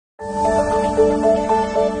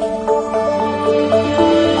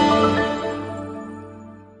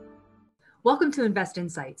Welcome to Invest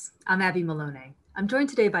Insights. I'm Abby Maloney. I'm joined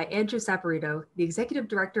today by Andrew Saporito, the Executive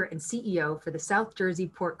Director and CEO for the South Jersey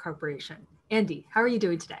Port Corporation. Andy, how are you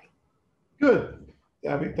doing today? Good,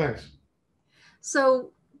 Abby, thanks.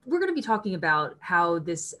 So we're going to be talking about how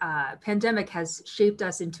this pandemic has shaped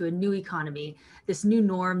us into a new economy, this new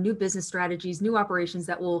norm, new business strategies, new operations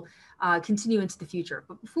that will continue into the future.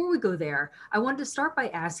 But before we go there, I wanted to start by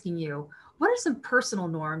asking you, what are some personal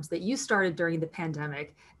norms that you started during the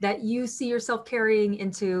pandemic that you see yourself carrying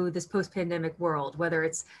into this post-pandemic world, whether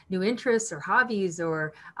it's new interests or hobbies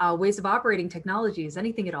or ways of operating technologies,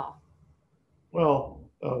 anything at all? Well,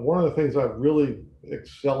 one of the things I've really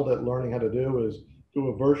excelled at learning how to do is do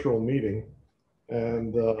a virtual meeting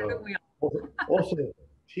and also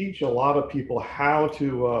teach a lot of people how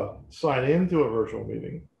to sign into a virtual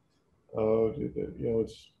meeting.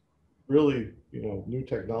 It's really, new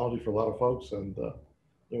technology for a lot of folks. And,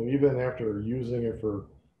 even after using it for,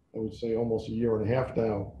 I would say, almost a year and a half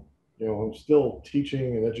now, I'm still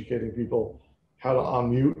teaching and educating people how to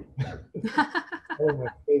unmute. My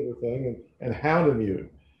favorite thing, and how to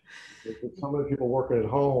mute. With so many people working at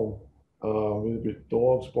home,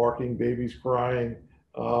 dogs barking, babies crying,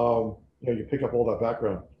 you pick up all that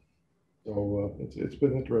background. So it's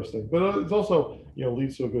been interesting, but it's also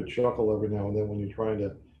leads to a good chuckle every now and then when you're trying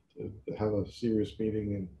to have a serious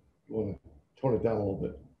meeting and you want to tone it down a little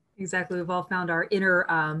bit. Exactly, we've all found our inner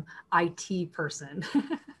IT person.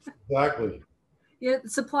 Exactly. Yeah,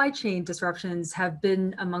 supply chain disruptions have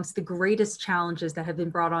been amongst the greatest challenges that have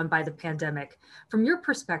been brought on by the pandemic. From your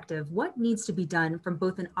perspective, what needs to be done from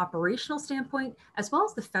both an operational standpoint as well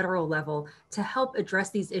as the federal level to help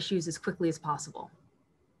address these issues as quickly as possible?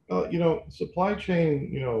 Supply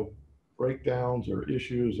chain, breakdowns or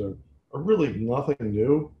issues are really nothing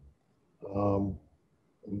new. Um,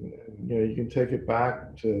 you can take it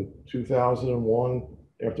back to 2001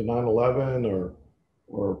 after 9/11,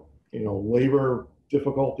 or labor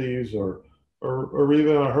difficulties, or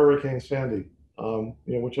even a Hurricane Sandy,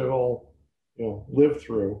 which I've all lived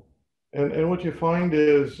through. And what you find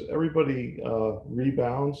is everybody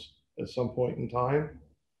rebounds at some point in time.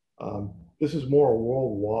 This is more a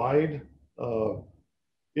worldwide uh,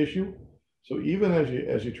 issue. So even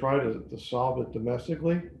as you try to solve it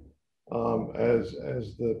domestically, as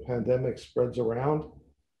the pandemic spreads around,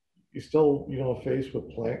 you still faced with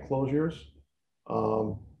plant closures.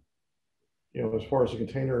 Um, as far as the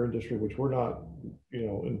container industry, which we're not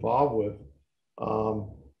involved with,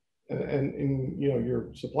 um, and in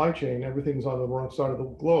your supply chain, everything's on the wrong side of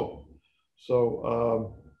the globe.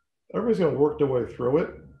 So everybody's going to work their way through it,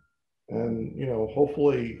 and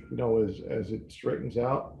hopefully as it straightens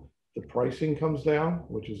out, the pricing comes down,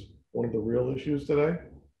 which is one of the real issues today,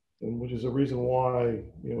 and which is the reason why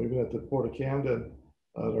even at the Port of Camden,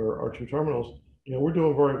 at our two terminals, we're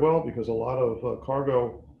doing very well because a lot of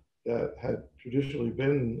cargo that had traditionally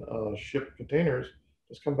been shipped containers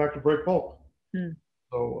has come back to break bulk. Mm.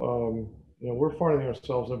 So we're finding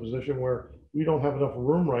ourselves in a position where we don't have enough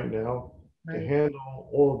room right now to handle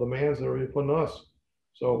all the demands that are being put on us.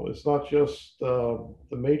 So it's not just the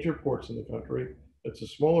major ports in the country; it's the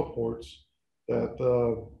smaller ports that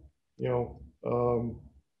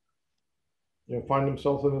find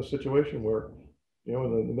themselves in a situation where in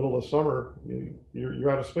the middle of the summer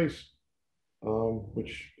you're out of space,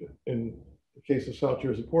 which in the case of South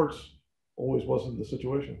Jersey ports always wasn't the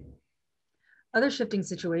situation. Other shifting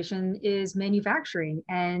situation is manufacturing,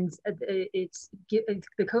 and the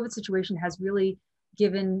COVID situation has really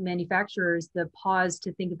given manufacturers the pause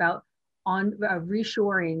to think about on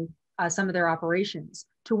reshoring some of their operations.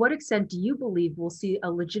 To what extent do you believe we'll see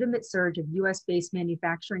a legitimate surge of US-based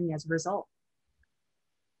manufacturing as a result?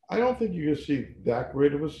 I don't think you're going to see that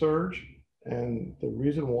great of a surge, and the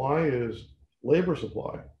reason why is labor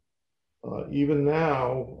supply. Even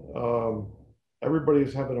now,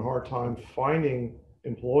 everybody's having a hard time finding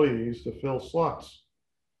employees to fill slots,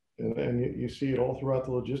 and you see it all throughout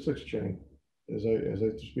the logistics chain. As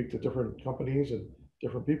I speak to different companies and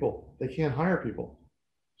different people, they can't hire people.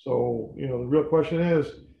 So the real question is,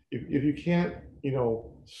 if you can't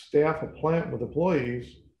staff a plant with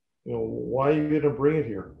employees, why are you going to bring it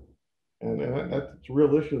here? And that's a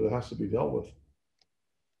real issue that has to be dealt with.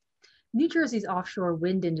 New Jersey's offshore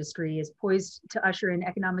wind industry is poised to usher in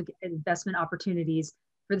economic investment opportunities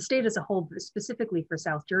for the state as a whole, but specifically for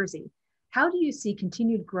South Jersey. How do you see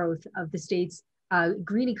continued growth of the state's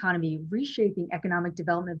green economy reshaping economic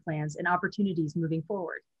development plans and opportunities moving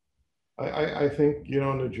forward? I think,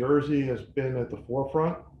 New Jersey has been at the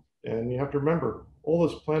forefront, and you have to remember, all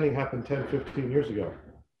this planning happened 10, 15 years ago.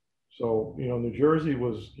 So, New Jersey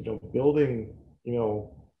was, building,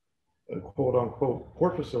 a quote unquote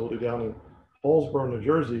port facility down in Paulsboro, New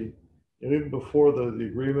Jersey, even before the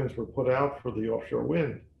agreements were put out for the offshore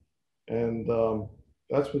wind. And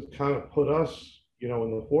that's what kind of put us, in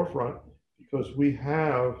the forefront, because we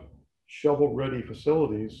have shovel-ready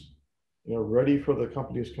facilities, ready for the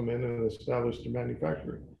companies to come in and establish their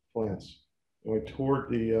manufacturing plants. And we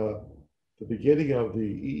toured the beginning of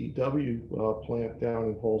the EEW plant down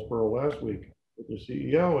in Paulsboro last week with the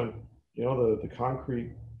CEO, and the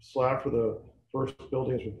concrete slab for the first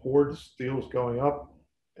buildings were poured, the steel is going up,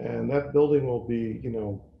 and that building will be,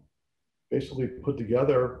 basically put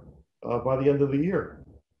together by the end of the year.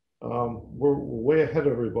 We're way ahead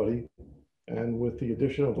of everybody, and with the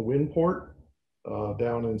addition of the wind port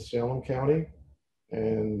down in Salem County,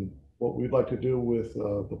 and what we'd like to do with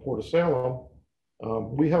the Port of Salem,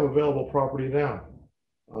 we have available property now,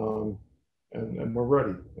 and we're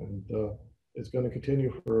ready, and it's going to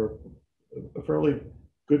continue for a fairly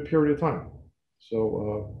good period of time.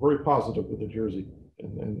 So very positive with New Jersey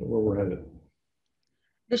and where we're headed.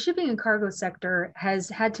 The shipping and cargo sector has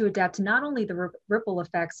had to adapt to not only the ripple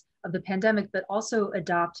effects of the pandemic, but also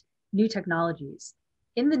adopt new technologies.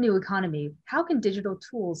 In the new economy, how can digital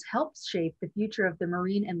tools help shape the future of the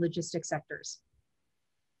marine and logistics sectors?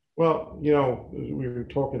 Well, we were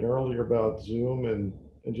talking earlier about Zoom and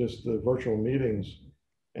just the virtual meetings.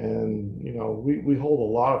 And, we hold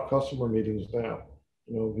a lot of customer meetings now,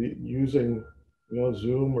 using,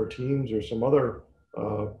 Zoom or Teams or some other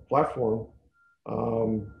platform.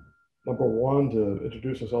 Number one, to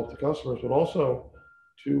introduce ourselves to customers, but also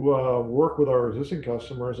to work with our existing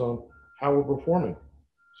customers on how we're performing.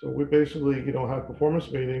 So we basically, have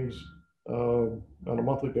performance meetings on a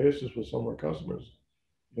monthly basis with some of our customers,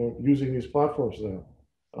 using these platforms now,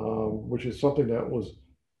 which is something that was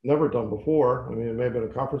never done before. I mean, it may have been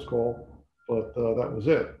a conference call, but that was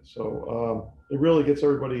it. So it really gets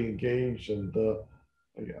everybody engaged, and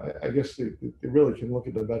I guess they really can look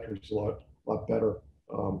at the metrics a lot better,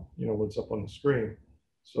 when it's up on the screen.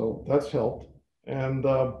 So that's helped. And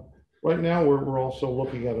right now we're also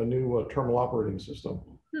looking at a new terminal operating system,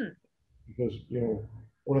 because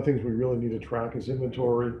one of the things we really need to track is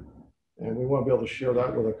inventory, and we want to be able to share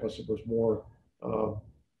that with our customers more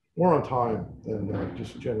on time than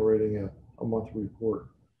just generating a monthly report,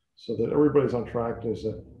 so that everybody's on track as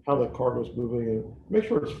to how the cargo is moving and make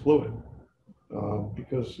sure it's fluid.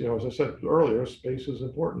 Because, as I said earlier, space is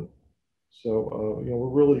important. So, we're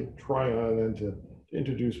really trying on end to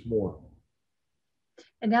introduce more.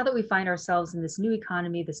 And now that we find ourselves in this new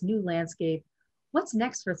economy, this new landscape, what's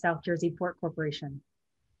next for South Jersey Port Corporation?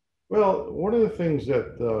 Well, one of the things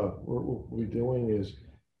that we'll be doing is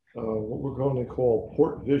what we're going to call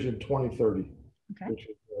Port Vision 2030, okay, which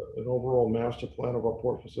is an overall master plan of our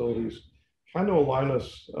port facilities, kind of align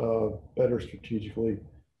us better strategically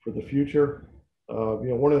for the future.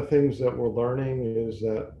 One of the things that we're learning is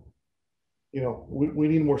that, we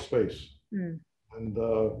need more space, and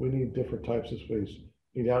we need different types of space.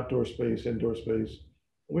 We need outdoor space, indoor space.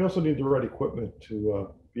 We also need the right equipment to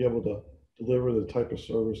be able to deliver the type of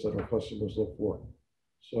service that our customers look for.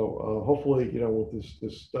 So hopefully, with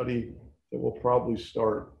this study that will probably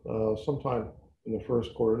start sometime in the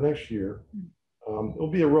first quarter next year,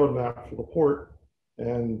 it'll be a roadmap for the port,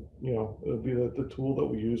 and it'll be the tool that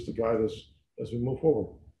we use to guide us as we move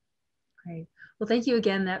forward. Great. Well, thank you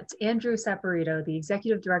again. That's Andrew Saporito, the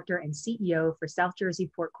Executive Director and CEO for South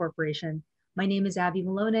Jersey Port Corporation. My name is Abby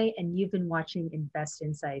Malone, and you've been watching Invest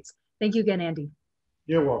Insights. Thank you again, Andy.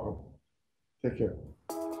 You're welcome. Take care.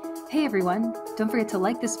 Hey everyone, don't forget to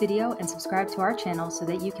like this video and subscribe to our channel so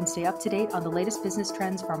that you can stay up to date on the latest business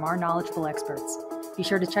trends from our knowledgeable experts. Be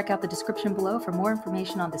sure to check out the description below for more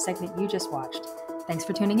information on the segment you just watched. Thanks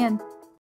for tuning in.